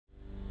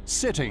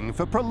Sitting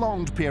for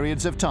prolonged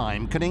periods of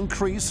time can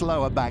increase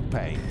lower back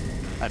pain.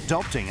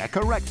 Adopting a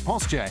correct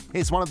posture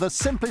is one of the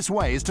simplest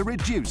ways to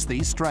reduce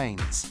these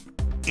strains.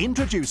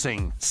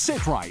 Introducing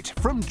Sit Right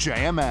from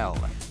JML,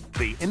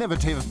 the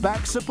innovative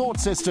back support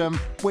system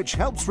which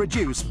helps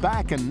reduce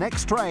back and neck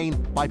strain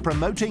by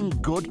promoting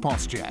good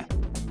posture.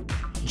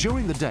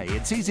 During the day,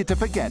 it's easy to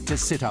forget to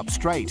sit up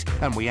straight,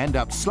 and we end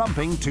up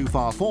slumping too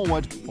far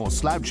forward or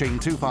slouching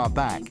too far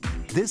back.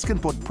 This can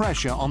put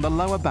pressure on the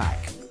lower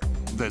back.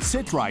 The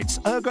Sit Right's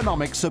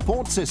ergonomic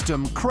support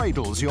system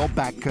cradles your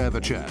back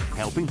curvature,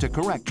 helping to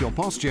correct your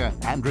posture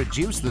and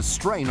reduce the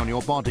strain on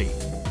your body.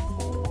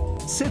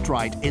 Sit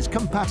Right is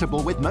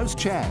compatible with most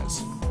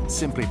chairs.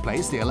 Simply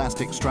place the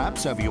elastic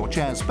straps over your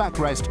chair's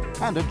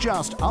backrest and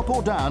adjust up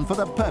or down for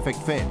the perfect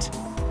fit.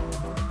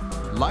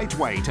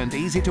 Lightweight and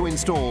easy to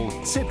install,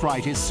 Sit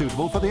Right is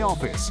suitable for the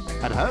office,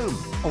 at home,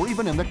 or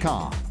even in the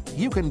car.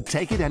 You can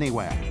take it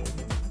anywhere.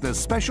 The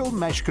special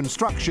mesh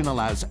construction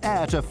allows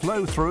air to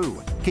flow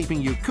through,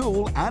 keeping you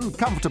cool and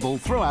comfortable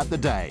throughout the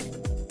day.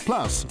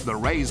 Plus, the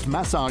raised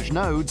massage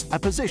nodes are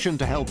positioned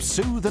to help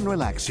soothe and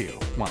relax you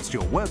whilst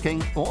you're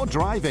working or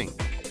driving.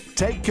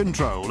 Take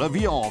control of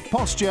your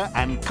posture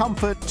and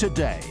comfort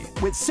today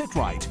with Sit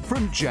Right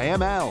from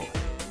JML.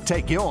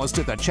 Take yours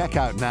to the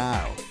checkout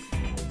now.